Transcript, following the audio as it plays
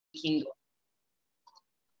King.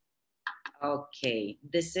 Okay,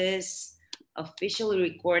 this is officially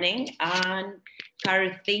recording. And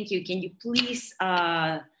Cara, thank you. Can you please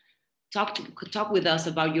talk with us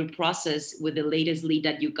about your process with the latest lead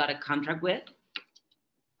that you got a contract with?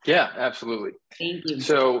 Yeah, absolutely. Thank you.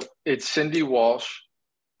 So it's Cindy Walsh.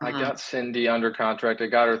 I got Cindy under contract. I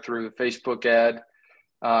got her through the Facebook ad,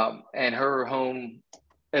 and her home.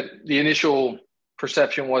 The initial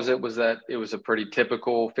perception was that it was a pretty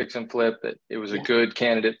typical fix and flip. That it was a good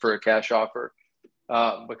candidate for a cash offer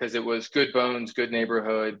because it was good bones, good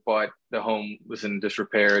neighborhood, but the home was in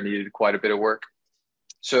disrepair and needed quite a bit of work.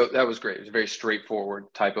 So that was great. It was a very straightforward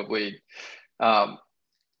type of lead.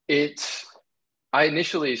 I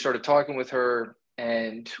initially started talking with her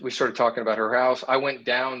and we started talking about her house. I went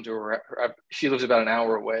down to her. She lives about an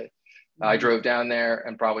hour away. I drove down there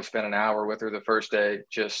and probably spent an hour with her the first day.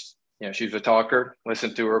 Just, she's a talker,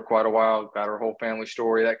 listened to her quite a while, got her whole family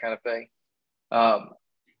story, that kind of thing.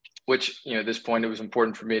 Which, at this point, it was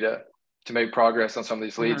important for me to make progress on some of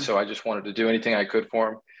these leads. So I just wanted to do anything I could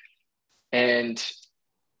for them. And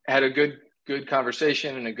had a good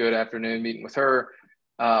conversation and a good afternoon meeting with her.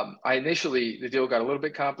 The deal got a little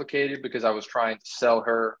bit complicated because I was trying to sell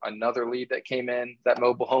her another lead that came in, that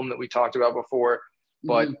mobile home that we talked about before.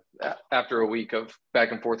 But after a week of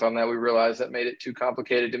back and forth on that, we realized that made it too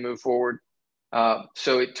complicated to move forward.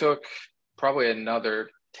 So it took probably another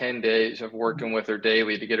 10 days of working with her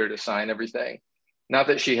daily to get her to sign everything. Not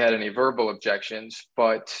that she had any verbal objections,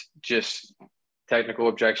 but just technical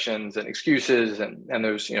objections and excuses and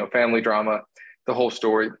there's, family drama, the whole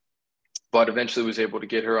story. But eventually was able to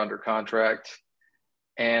get her under contract.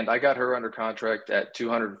 And I got her under contract at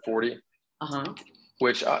 240,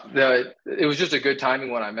 which it was just a good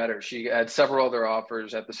timing when I met her. She had several other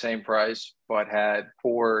offers at the same price, but had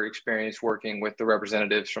poor experience working with the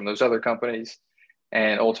representatives from those other companies,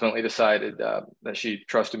 and ultimately decided that she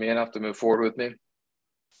trusted me enough to move forward with me.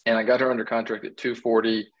 And I got her under contract at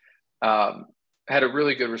 240. Had a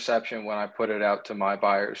really good reception when I put it out to my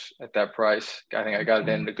buyers at that price. I think I got it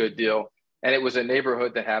in a good deal. And it was a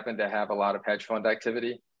neighborhood that happened to have a lot of hedge fund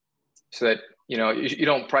activity. So that, you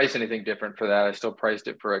don't price anything different for that. I still priced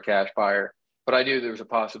it for a cash buyer, but I knew there was a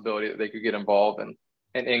possibility that they could get involved and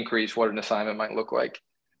increase what an assignment might look like.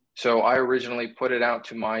 So I originally put it out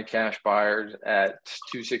to my cash buyers at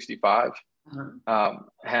 265.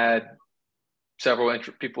 Had several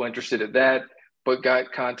people interested in that, but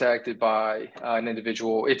got contacted by an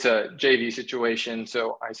individual. It's a JV situation.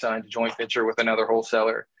 So I signed a joint venture with another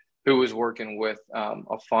wholesaler who was working with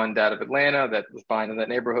a fund out of Atlanta that was buying in that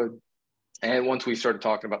neighborhood. And once we started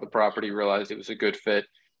talking about the property, realized it was a good fit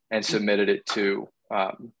and submitted it to,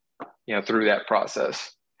 through that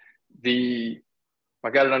process. I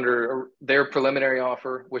got it under their preliminary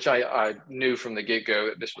offer, which I knew from the get-go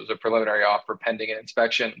that this was a preliminary offer pending an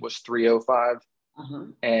inspection, was 305.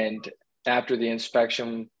 And after the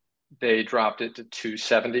inspection, they dropped it to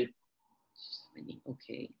 270.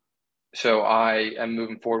 Okay. So I am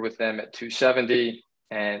moving forward with them at 270,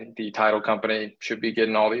 and the title company should be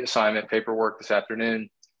getting all the assignment paperwork this afternoon.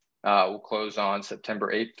 We'll close on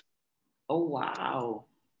September 8th. Oh, wow.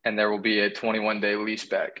 And there will be a 21-day lease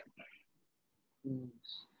back.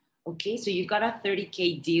 Okay, so you got a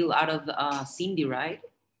 30K deal out of Cindy, right?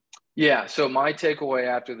 Yeah, so my takeaway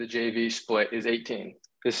after the JV split is 18,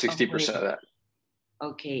 is 60% of that.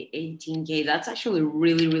 Okay, 18K. That's actually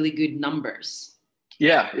really, really good numbers.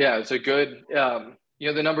 Yeah, it's a good,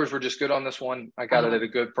 the numbers were just good on this one. I got it at a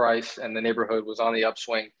good price and the neighborhood was on the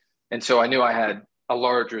upswing. And so I knew I had a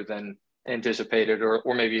larger than anticipated or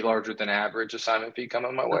maybe larger than average assignment fee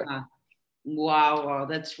coming my way. Wow,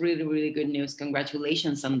 that's really, really good news.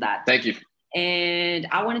 Congratulations on that. Thank you. And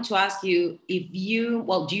I wanted to ask you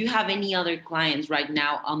do you have any other clients right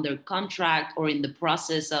now under contract or in the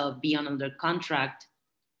process of being under contract?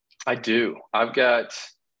 I do. I've got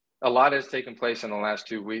a lot has taken place in the last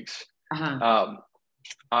 2 weeks.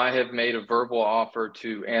 I have made a verbal offer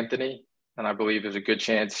to Anthony, and I believe there's a good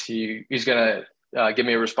chance he's going to give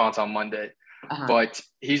me a response on Monday. But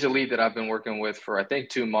he's a lead that I've been working with for, I think,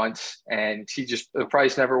 2 months, and the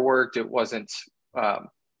price never worked. It wasn't,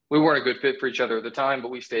 we weren't a good fit for each other at the time,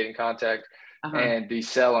 but we stayed in contact. And the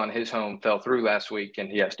sell on his home fell through last week,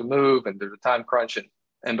 and he has to move, and there's a time crunch.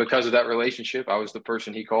 And because of that relationship, I was the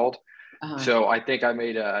person he called. So I think I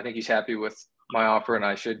think he's happy with my offer, and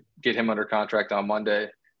I should get him under contract on Monday.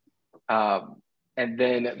 And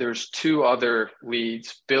then there's 2 other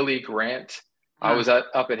leads. Billy Grant, I was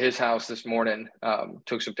up at his house this morning,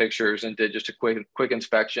 took some pictures and did just a quick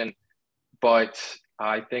inspection. But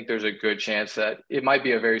I think there's a good chance that it might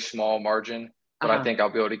be a very small margin, but I think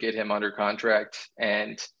I'll be able to get him under contract.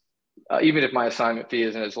 And even if my assignment fee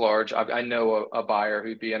isn't as large, I know a buyer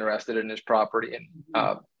who'd be interested in his property.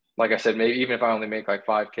 And like I said, maybe even if I only make like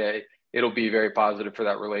 5K, it'll be very positive for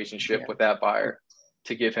that relationship with that buyer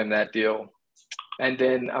to give him that deal. And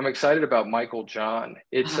then I'm excited about Michael John.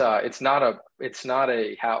 It's not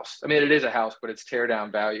a house. I mean, it is a house, but it's tear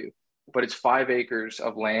down value. But it's 5 acres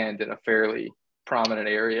of land in a fairly prominent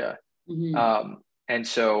area. And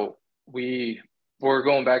so we're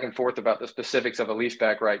going back and forth about the specifics of a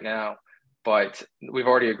leaseback right now, but we've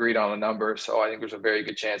already agreed on a number. So I think there's a very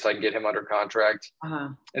good chance I can get him under contract.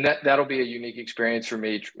 And that'll be a unique experience for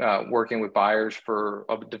me, working with buyers for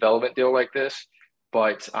a development deal like this.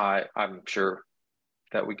 But I'm sure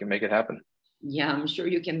that we can make it happen. Yeah, I'm sure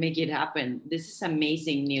you can make it happen. This is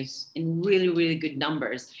amazing news and really, really good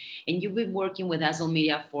numbers. And you've been working with Hazel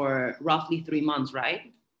Media for roughly 3 months,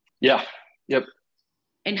 right? Yeah. Yep.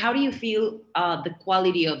 And how do you feel the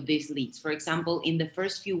quality of these leads? For example, in the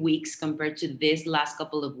first few weeks compared to this last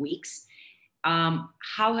couple of weeks,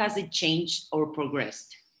 how has it changed or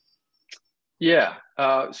progressed? Yeah.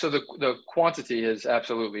 So the quantity has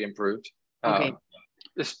absolutely improved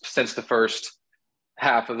since the first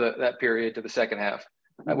half of that period to the second half,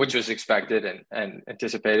 which was expected and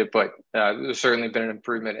anticipated, but there's certainly been an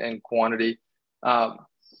improvement in quantity.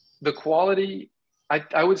 The quality,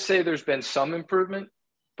 I would say there's been some improvement,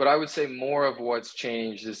 but I would say more of what's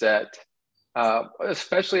changed is that,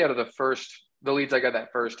 especially out of the leads I got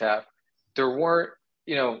that first half, there weren't,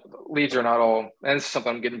 leads are not all, and this is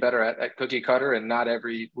something I'm getting better at cookie cutter, and not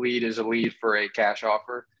every lead is a lead for a cash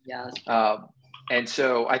offer. Yeah. And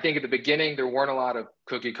so I think at the beginning, there weren't a lot of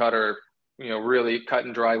cookie cutter, really cut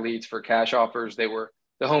and dry leads for cash offers. The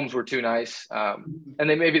homes were too nice. And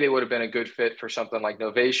maybe they would have been a good fit for something like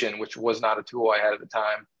Novation, which was not a tool I had at the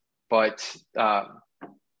time. But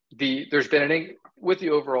there's been with the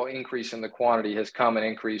overall increase in the quantity has come an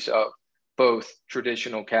increase of both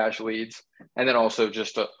traditional cash leads and then also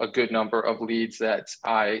just a good number of leads that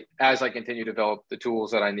as I continue to develop the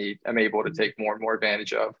tools that I need, I'm able to take more and more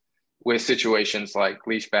advantage of with situations like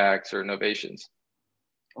leasebacks or novations.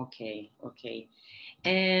 Okay.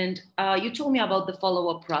 And you told me about the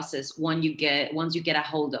follow-up process once you get a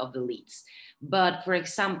hold of the leads. But for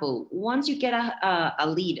example, once you get a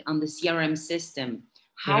lead on the CRM system,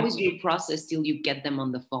 how is your process till you get them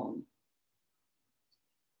on the phone?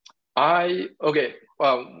 I think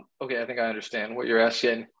I understand what you're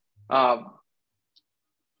asking. I'll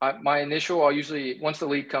usually, once the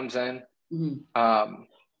lead comes in,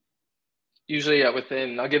 usually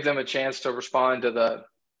I'll give them a chance to respond to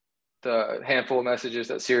the handful of messages,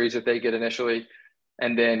 that series that they get initially.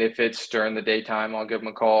 And then if it's during the daytime, I'll give them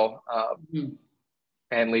a call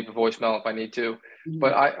and leave a voicemail if I need to.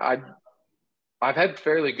 But I've had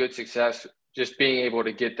fairly good success just being able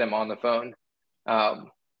to get them on the phone.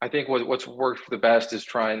 I think what's worked the best is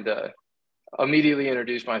trying to immediately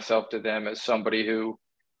introduce myself to them as somebody who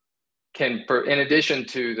can, in addition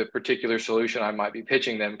to the particular solution I might be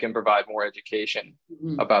pitching them, can provide more education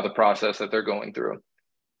about the process that they're going through.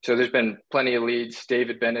 So there's been plenty of leads.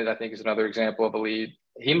 David Bennett, I think, is another example of a lead.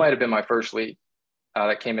 He might have been my first lead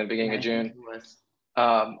that came in the beginning of June.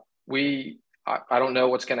 I don't know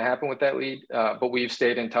what's going to happen with that lead, but we've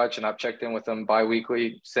stayed in touch, and I've checked in with him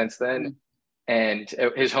bi-weekly since then. And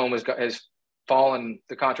his home has fallen,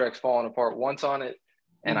 the contract's fallen apart once on it.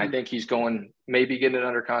 And I think he's maybe getting it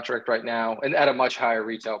under contract right now, and at a much higher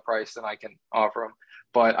retail price than I can offer him.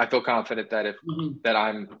 But I feel confident that that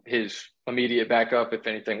I'm his immediate backup if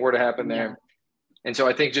anything were to happen there. And so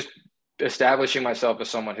I think just establishing myself as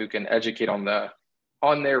someone who can educate on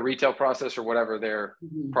their retail process or whatever their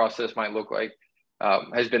process might look like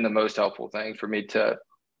has been the most helpful thing for me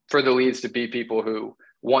for the leads to be people who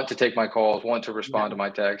want to take my calls, want to respond to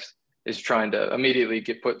my text, is trying to immediately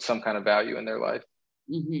put some kind of value in their life.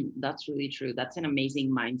 That's really true. That's an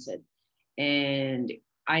amazing mindset. And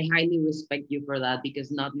I highly respect you for that,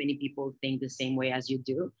 because not many people think the same way as you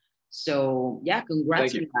do. So yeah,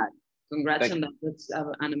 congrats on that. Congrats on that. That's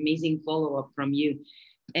an amazing follow-up from you.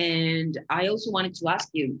 And I also wanted to ask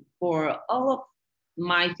you, for all of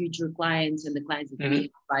my future clients and the clients that we have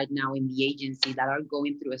right now in the agency that are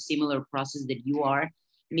going through a similar process that you are,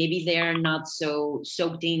 maybe they're not so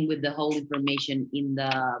soaked in with the whole information in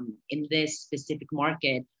this specific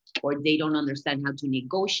market, or they don't understand how to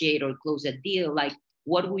negotiate or close a deal. Like,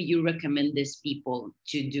 what would you recommend these people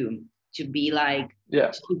to do to be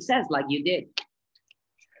success like you did?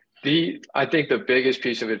 I think the biggest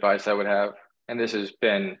piece of advice I would have, and this has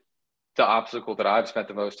been the obstacle that I've spent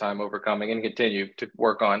the most time overcoming and continue to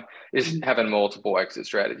work on, is having multiple exit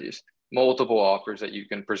strategies, multiple offers that you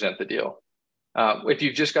can present the deal. If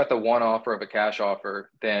you've just got the one offer of a cash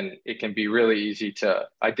offer, then it can be really easy to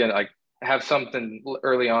identify, have something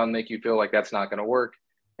early on make you feel like that's not going to work,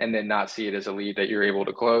 and then not see it as a lead that you're able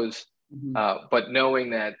to close. But knowing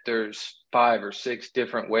that there's 5 or 6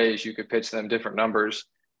 different ways you could pitch them, different numbers,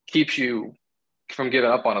 keeps you from giving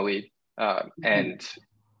up on a lead, and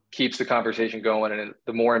keeps the conversation going. And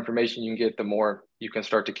the more information you can get, the more you can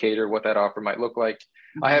start to cater what that offer might look like.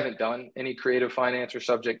 I haven't done any creative finance or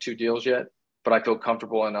subject to deals yet, but I feel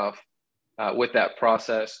comfortable enough with that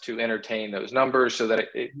process to entertain those numbers, so that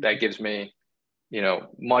that gives me,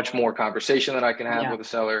 much more conversation that I can have with a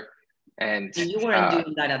seller. And you weren't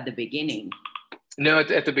doing that at the beginning. No,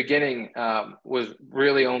 at the beginning was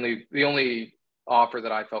really the only offer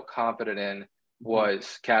that I felt confident in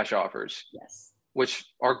was cash offers. Yes. Which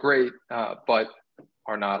are great, but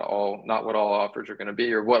are not what all offers are going to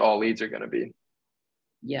be, or what all leads are going to be.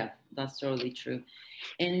 Yeah, that's totally true.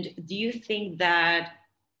 And do you think that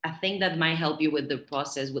a thing that might help you with the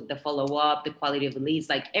process, with the follow-up, the quality of the leads,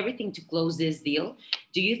 like everything to close this deal,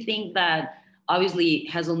 do you think that obviously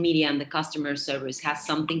Hazel Media and the customer service has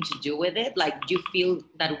something to do with it? Like, do you feel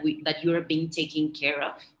that you're being taken care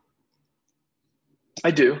of?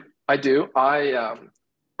 I do. I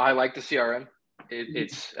like the CRM.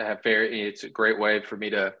 It's a great way for me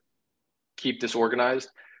to keep this organized.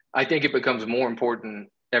 I think it becomes more important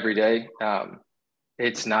every day.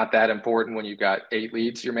 It's not that important when you've got 8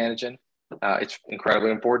 leads you're managing. It's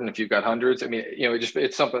incredibly important if you've got hundreds. I mean,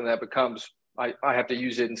 it's something that becomes, I have to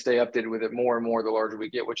use it and stay updated with it more and more the larger we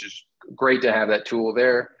get, which is great to have that tool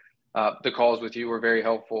there. The calls with you are very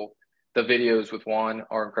helpful. The videos with Juan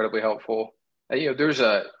are incredibly helpful. There's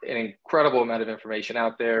an incredible amount of information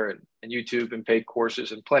out there, and YouTube and paid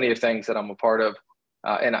courses and plenty of things that I'm a part of.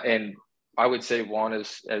 And I would say Juan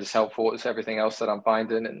is as helpful as everything else that I'm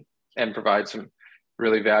finding, and provide some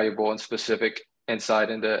really valuable and specific insight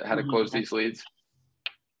into how to close these leads.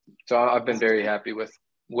 So I've been very happy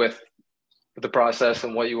with the process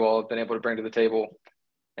and what you all have been able to bring to the table.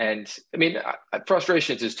 And I mean,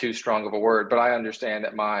 frustrations is too strong of a word, but I understand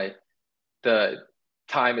that the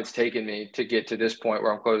time it's taken me to get to this point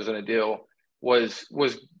where I'm closing a deal was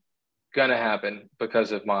going to happen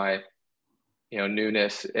because of my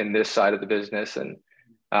newness in this side of the business, and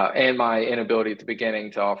my inability at the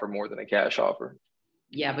beginning to offer more than a cash offer.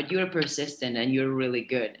 Yeah, but you're persistent and you're really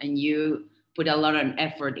good, and you put a lot of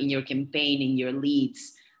effort in your campaign, in your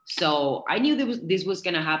leads. So I knew this was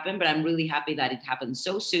going to happen, but I'm really happy that it happened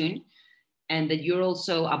so soon, and that you're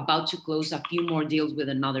also about to close a few more deals with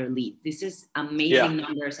another lead. This is amazing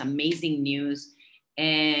numbers, amazing news.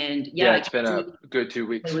 And it's been a good 2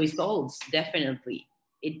 weeks. The results, definitely.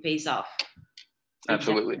 It pays off.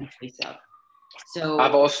 Absolutely. It pays off. So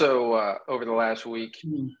I've also, over the last week,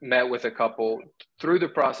 met with a couple through the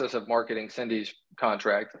process of marketing Cindy's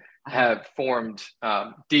contract, have formed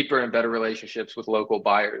deeper and better relationships with local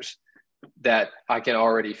buyers that I can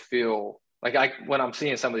already feel like when I'm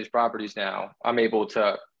seeing some of these properties now, I'm able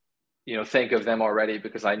to, think of them already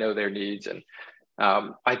because I know their needs. And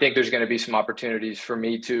I think there's going to be some opportunities for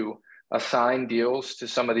me to assign deals to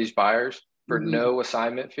some of these buyers for no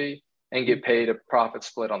assignment fee and get paid a profit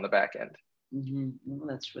split on the back end. Well,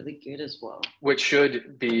 that's really good as well. Which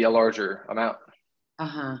should be a larger amount.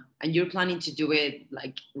 And you're planning to do it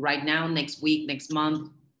like right now, next week, next month?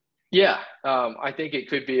 Yeah, I think it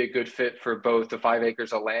could be a good fit for both the 5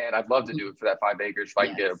 acres of land. I'd love to do it for that 5 acres if I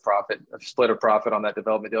can get a split of profit on that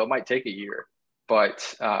development deal. It might take a year,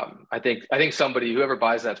 but I think whoever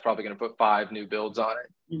buys that's probably going to put 5 new builds on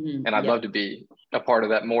it, and I'd love to be a part of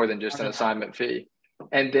that more than just an assignment fee.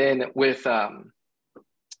 And then with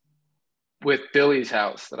Billy's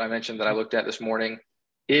house that I mentioned that I looked at this morning,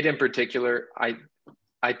 it in particular, I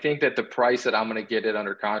think that the price that I'm going to get it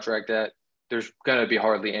under contract at, there's going to be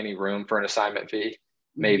hardly any room for an assignment fee,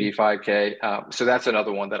 maybe $5,000. So that's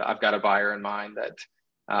another one that I've got a buyer in mind that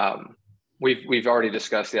we've already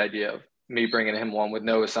discussed the idea of me bringing him one with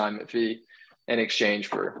no assignment fee in exchange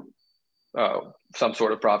for some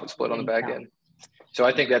sort of profit split on the back end. So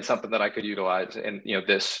I think that's something that I could utilize in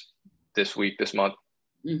this week, this month.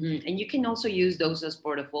 And you can also use those as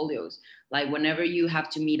portfolios. Like whenever you have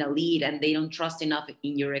to meet a lead and they don't trust enough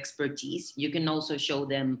in your expertise, you can also show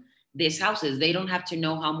them these houses. They don't have to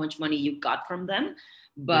know how much money you got from them,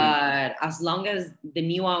 but as long as the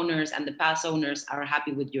new owners and the past owners are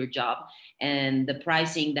happy with your job and the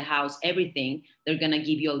pricing, the house, everything, they're going to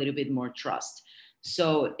give you a little bit more trust.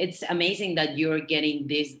 So it's amazing that you're getting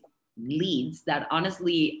these leads that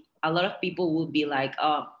honestly, a lot of people will be like,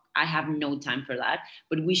 oh, I have no time for that,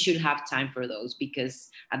 but we should have time for those because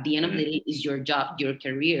at the end of the day, it's your job, your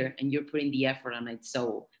career, and you're putting the effort on it.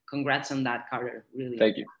 So congrats on that, Carter. Really.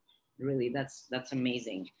 Thank you. Really, that's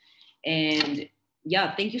amazing. And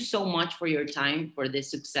yeah, thank you so much for your time for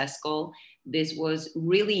this success call. This was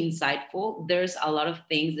really insightful. There's a lot of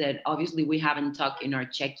things that obviously we haven't talked in our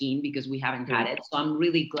check-in because we haven't had it. So I'm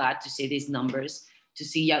really glad to see these numbers, to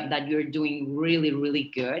see that you're doing really,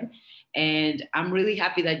 really good. And I'm really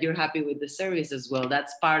happy that you're happy with the service as well.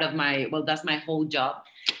 That's part of that's my whole job.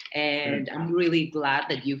 And I'm really glad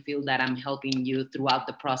that you feel that I'm helping you throughout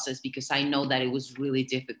the process, because I know that it was really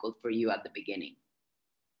difficult for you at the beginning.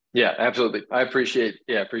 Yeah, absolutely. I appreciate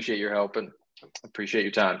your help and appreciate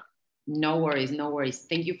your time. No worries, no worries.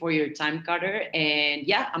 Thank you for your time, Carter. And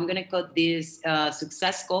yeah, I'm gonna cut this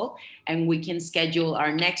success call, and we can schedule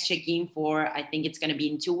our next check-in for, I think it's gonna be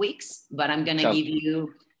in 2 weeks, but I'm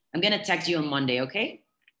gonna text you on Monday, okay?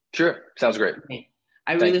 Sure, sounds great. Okay.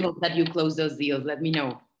 I really hope that you close those deals. Let me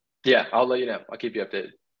know. Yeah, I'll let you know. I'll keep you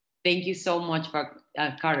updated. Thank you so much, for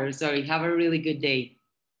Carter. Sorry, have a really good day.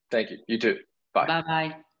 Thank you. You too. Bye.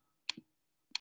 Bye-bye.